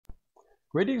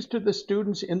Greetings to the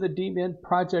students in the D.Min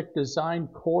Project Design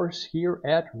course here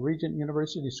at Regent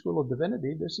University School of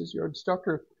Divinity. This is your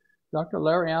instructor, Dr.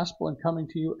 Larry Asplund, coming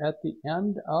to you at the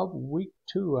end of week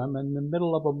 2. I'm in the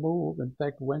middle of a move. In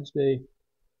fact, Wednesday,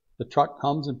 the truck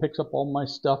comes and picks up all my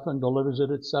stuff and delivers it,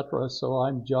 etc. So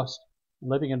I'm just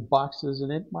living in boxes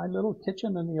and in my little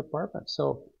kitchen in the apartment.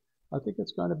 So I think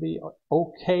it's going to be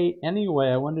okay anyway.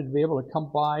 I wanted to be able to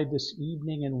come by this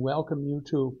evening and welcome you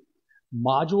to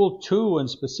Module 2, and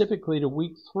specifically to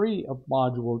week 3 of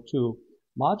Module 2.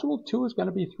 Module 2 is going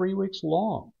to be 3 weeks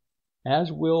long,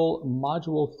 as will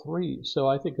Module 3. So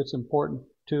I think it's important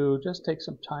to just take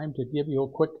some time to give you a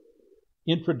quick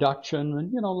introduction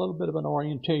and, a little bit of an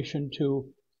orientation to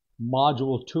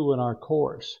Module 2 in our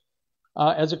course.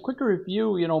 As a quick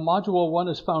review, Module 1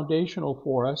 is foundational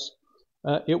for us.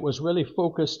 It was really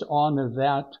focused on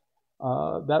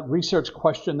that research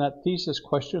question, that thesis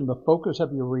question, the focus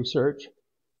of your research.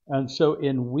 And so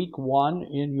in week 1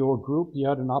 in your group, you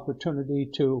had an opportunity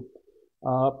to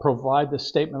provide the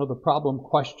statement of the problem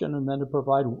question and then to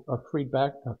provide a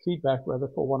feedback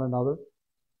for one another.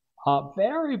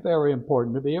 Very, very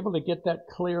important. To be able to get that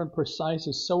clear and precise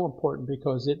is so important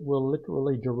because it will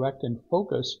literally direct and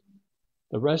focus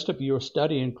the rest of your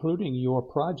study, including your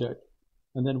project.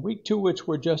 And then week 2, which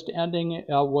we're just ending,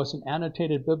 was an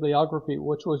annotated bibliography,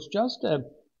 which was just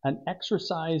an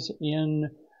exercise in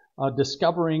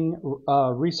discovering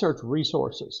research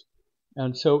resources.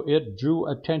 And so it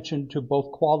drew attention to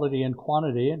both quality and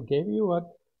quantity and gave you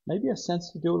maybe a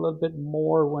sense to do a little bit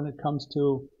more when it comes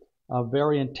to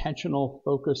very intentional,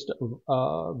 focused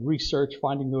research,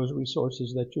 finding those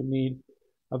resources that you need.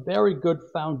 A very good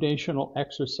foundational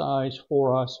exercise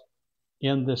for us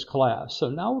in this class.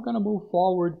 So now we're going to move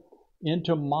forward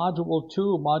into Module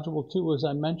 2. Module 2, as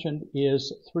I mentioned,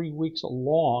 is 3 weeks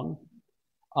long,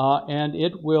 and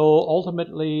it will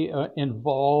ultimately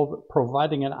involve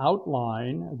providing an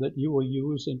outline that you will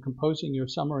use in composing your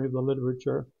summary of the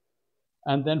literature.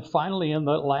 And then finally, in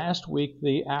the last week,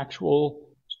 the actual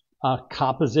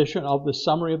composition of the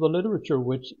summary of the literature,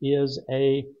 which is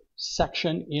a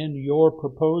section in your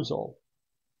proposal.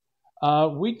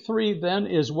 Week 3 then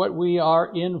is what we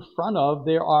are in front of.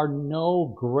 There are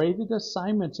no graded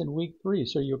assignments in week 3,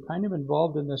 so you're kind of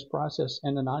involved in this process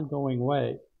in an ongoing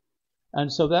way.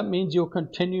 And so that means you'll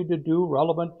continue to do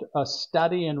relevant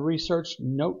study and research,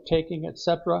 note-taking,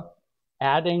 etc.,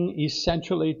 adding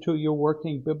essentially to your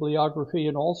working bibliography,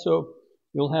 and also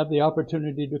you'll have the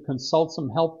opportunity to consult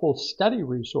some helpful study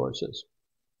resources.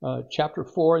 Chapter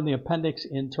 4 in the appendix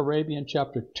in Turabian,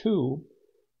 Chapter 2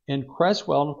 in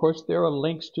Creswell, and of course there are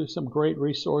links to some great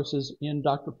resources in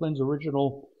Dr. Flynn's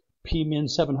original PMIN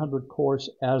 700 course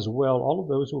as well. All of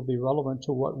those will be relevant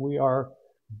to what we are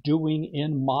doing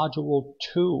in Module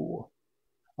 2.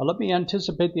 Let me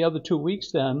anticipate the other 2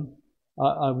 weeks then.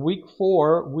 Week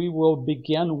 4, we will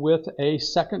begin with a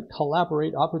second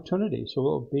Collaborate opportunity. So it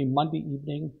will be Monday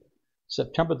evening,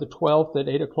 September the 12th at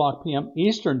 8:00 p.m.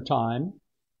 Eastern Time.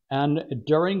 And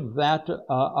during that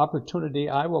opportunity,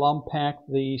 I will unpack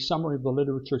the summary of the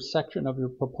literature section of your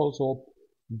proposal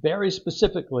very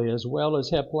specifically, as well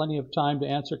as have plenty of time to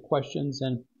answer questions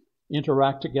and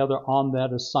interact together on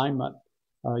that assignment.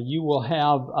 You will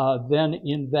have then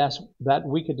in that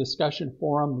week a discussion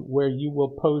forum where you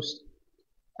will post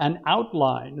an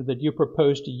outline that you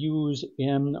propose to use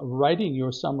in writing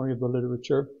your summary of the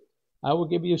literature. I will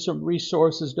give you some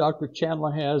resources. Dr.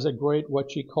 Chandler has a great,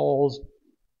 what she calls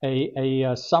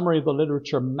a summary of the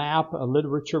literature map, a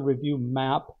literature review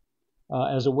map,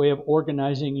 as a way of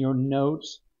organizing your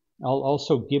notes. I'll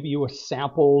also give you a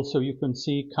sample so you can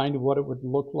see kind of what it would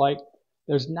look like.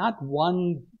 There's not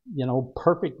one,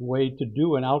 perfect way to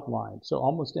do an outline. So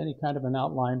almost any kind of an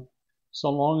outline, so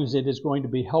long as it is going to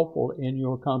be helpful in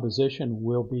your composition,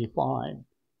 will be fine.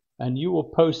 And you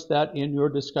will post that in your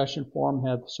discussion forum,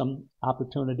 have some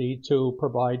opportunity to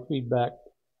provide feedback.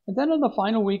 And then in the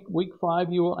final week, week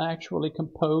 5, you will actually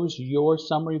compose your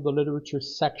summary of the literature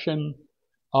section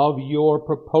of your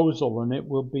proposal. And it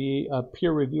will be a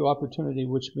peer review opportunity,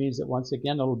 which means that once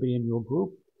again, it will be in your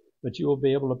group, but you will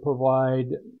be able to provide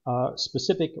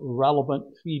specific relevant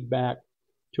feedback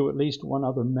to at least one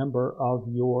other member of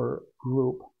your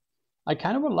group. I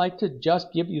kind of would like to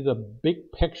just give you the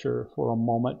big picture for a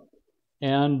moment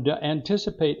and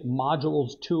anticipate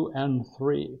modules 2 and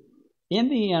 3. In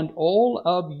the end, all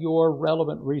of your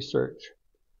relevant research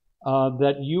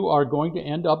that you are going to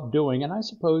end up doing, and I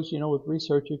suppose, with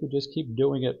research you could just keep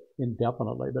doing it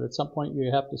indefinitely, but at some point you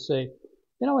have to say,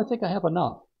 I think I have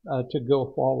enough to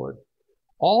go forward.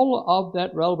 All of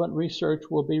that relevant research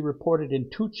will be reported in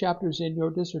 2 chapters in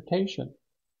your dissertation.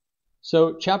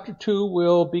 So chapter 2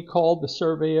 will be called the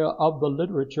survey of the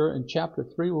literature, and chapter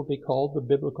 3 will be called the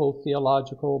biblical,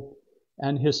 theological,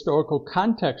 and historical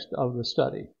context of the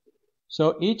study.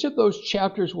 So each of those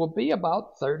chapters will be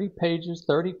about 30 pages,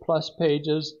 30 plus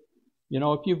pages. You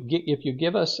know, if you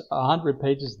give us 100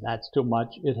 pages, that's too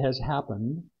much. It has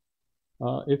happened.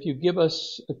 If you give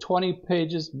us 20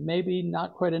 pages, maybe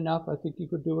not quite enough. I think you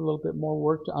could do a little bit more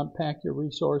work to unpack your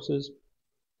resources.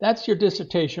 That's your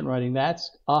dissertation writing. That's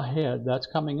ahead. That's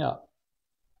coming up.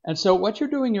 And so what you're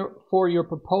doing for your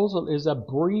proposal is a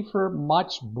briefer,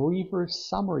 much briefer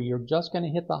summary. You're just going to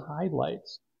hit the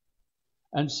highlights.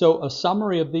 And so a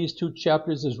summary of these two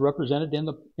chapters is represented in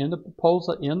the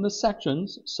proposal in the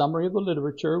sections, summary of the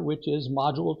literature, which is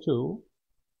module 2,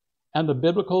 and the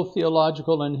biblical,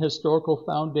 theological, and historical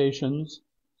foundations,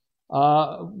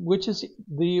 which is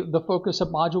the focus of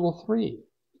module 3.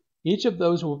 Each of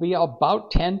those will be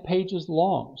about 10 pages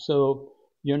long, so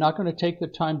you're not going to take the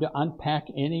time to unpack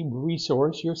any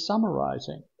resource. You're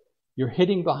summarizing. You're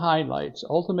hitting the highlights.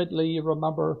 Ultimately, you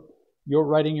remember, you're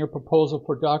writing your proposal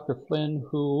for Dr. Flynn,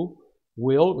 who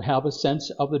will have a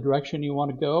sense of the direction you want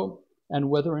to go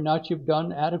and whether or not you've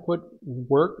done adequate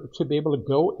work to be able to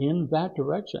go in that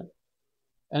direction.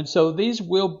 And so these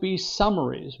will be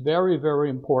summaries, very,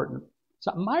 very important.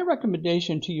 So my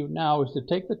recommendation to you now is to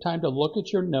take the time to look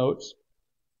at your notes.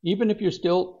 Even if you're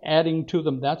still adding to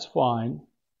them, that's fine.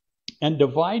 And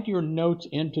divide your notes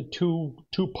into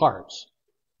two parts.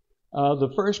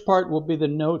 The first part will be the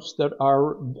notes that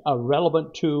are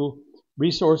relevant to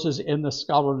resources in the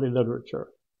scholarly literature.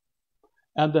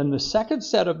 And then the second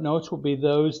set of notes will be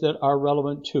those that are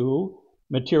relevant to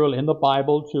material in the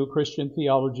Bible, to Christian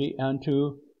theology, and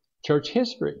to church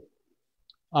history.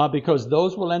 Because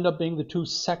those will end up being the two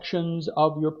sections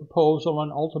of your proposal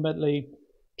and ultimately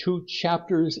 2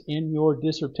 chapters in your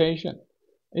dissertation.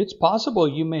 It's possible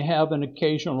you may have an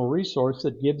occasional resource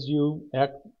that gives you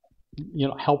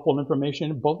helpful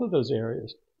information in both of those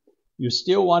areas. You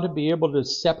still want to be able to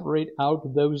separate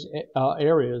out those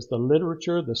areas, the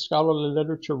literature, the scholarly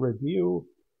literature review,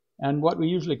 and what we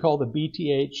usually call the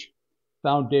BTH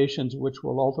foundations, which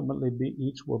will ultimately be,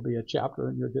 each will be a chapter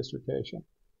in your dissertation.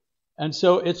 And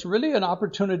so it's really an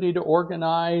opportunity to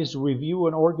organize, review,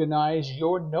 and organize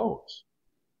your notes,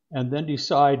 and then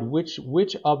decide which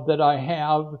of that I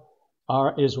have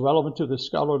is relevant to the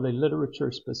scholarly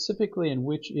literature specifically, and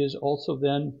which is also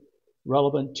then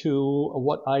relevant to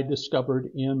what I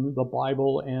discovered in the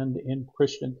Bible and in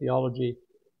Christian theology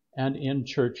and in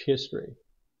church history.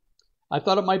 I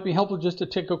thought it might be helpful just to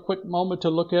take a quick moment to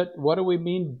look at what do we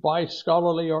mean by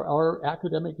scholarly or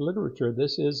academic literature.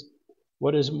 This is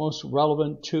what is most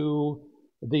relevant to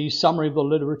the summary of the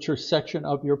literature section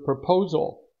of your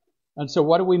proposal. And so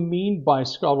what do we mean by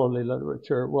scholarly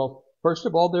literature? Well, first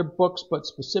of all, they're books, but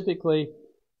specifically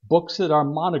books that are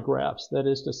monographs. That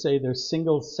is to say, they're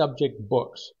single subject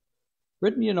books,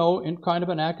 written, in kind of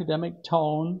an academic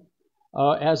tone,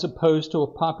 as opposed to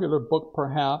a popular book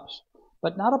perhaps,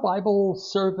 but not a Bible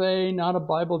survey, not a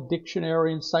Bible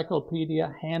dictionary,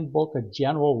 encyclopedia, handbook, a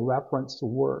general reference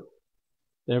work.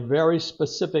 They're very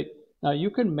specific. Now,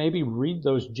 you can maybe read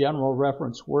those general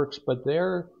reference works, but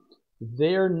they're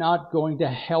not going to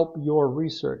help your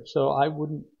research. So I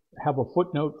wouldn't have a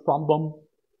footnote from them.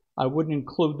 I wouldn't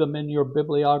include them in your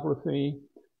bibliography.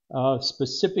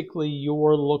 Specifically,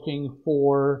 you're looking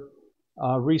for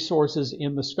resources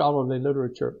in the scholarly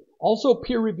literature. Also,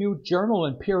 peer-reviewed journal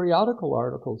and periodical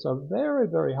articles are very,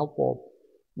 very helpful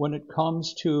when it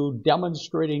comes to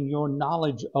demonstrating your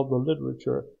knowledge of the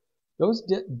literature. Those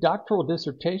doctoral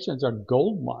dissertations are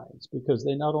gold mines because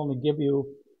they not only give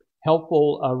you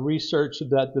helpful research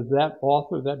that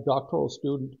author, that doctoral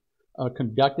student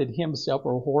conducted himself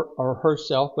or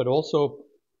herself, but also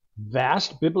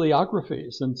vast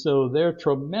bibliographies. And so they're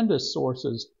tremendous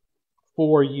sources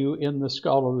for you in the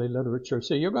scholarly literature.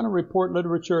 So you're going to report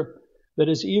literature that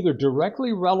is either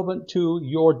directly relevant to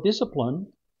your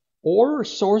discipline or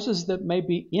sources that may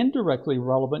be indirectly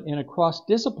relevant in a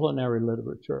cross-disciplinary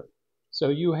literature. So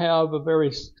you have a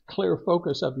very clear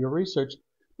focus of your research,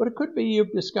 but it could be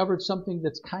you've discovered something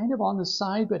that's kind of on the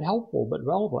side but helpful but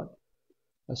relevant.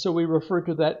 So we refer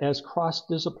to that as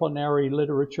cross-disciplinary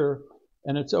literature,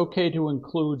 and it's okay to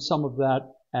include some of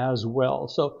that as well.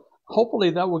 So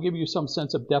hopefully that will give you some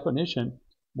sense of definition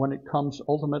when it comes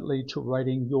ultimately to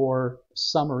writing your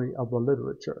summary of the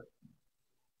literature.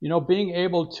 Being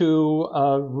able to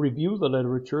review the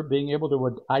literature, being able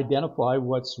to identify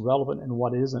what's relevant and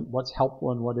what isn't, what's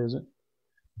helpful and what isn't,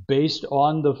 based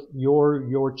on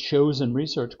your chosen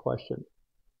research question,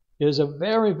 is a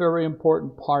very, very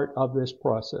important part of this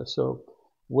process. So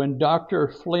when Dr.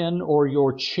 Flynn or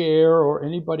your chair or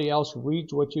anybody else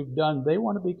reads what you've done, they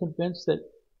want to be convinced that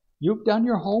you've done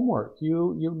your homework.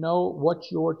 You know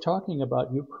what you're talking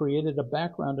about. You've created a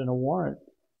background and a warrant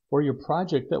for your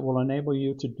project that will enable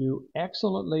you to do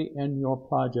excellently in your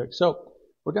project. So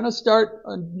we're going to start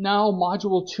now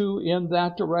Module 2 in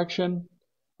that direction.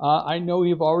 I know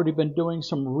you've already been doing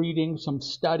some reading, some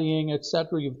studying,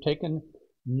 etc. You've taken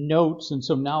notes, and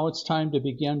so now it's time to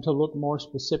begin to look more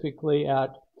specifically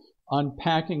at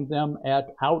unpacking them, at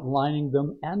outlining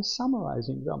them, and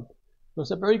summarizing them. So it's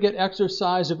a very good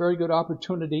exercise, a very good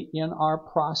opportunity in our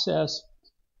process.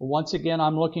 Once again,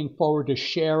 I'm looking forward to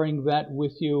sharing that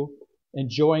with you,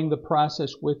 enjoying the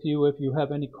process with you. If you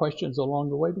have any questions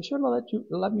along the way, be sure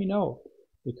to let me know,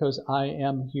 because I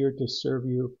am here to serve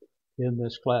you in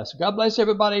this class. God bless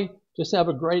everybody. Just have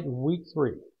a great week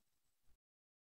 3.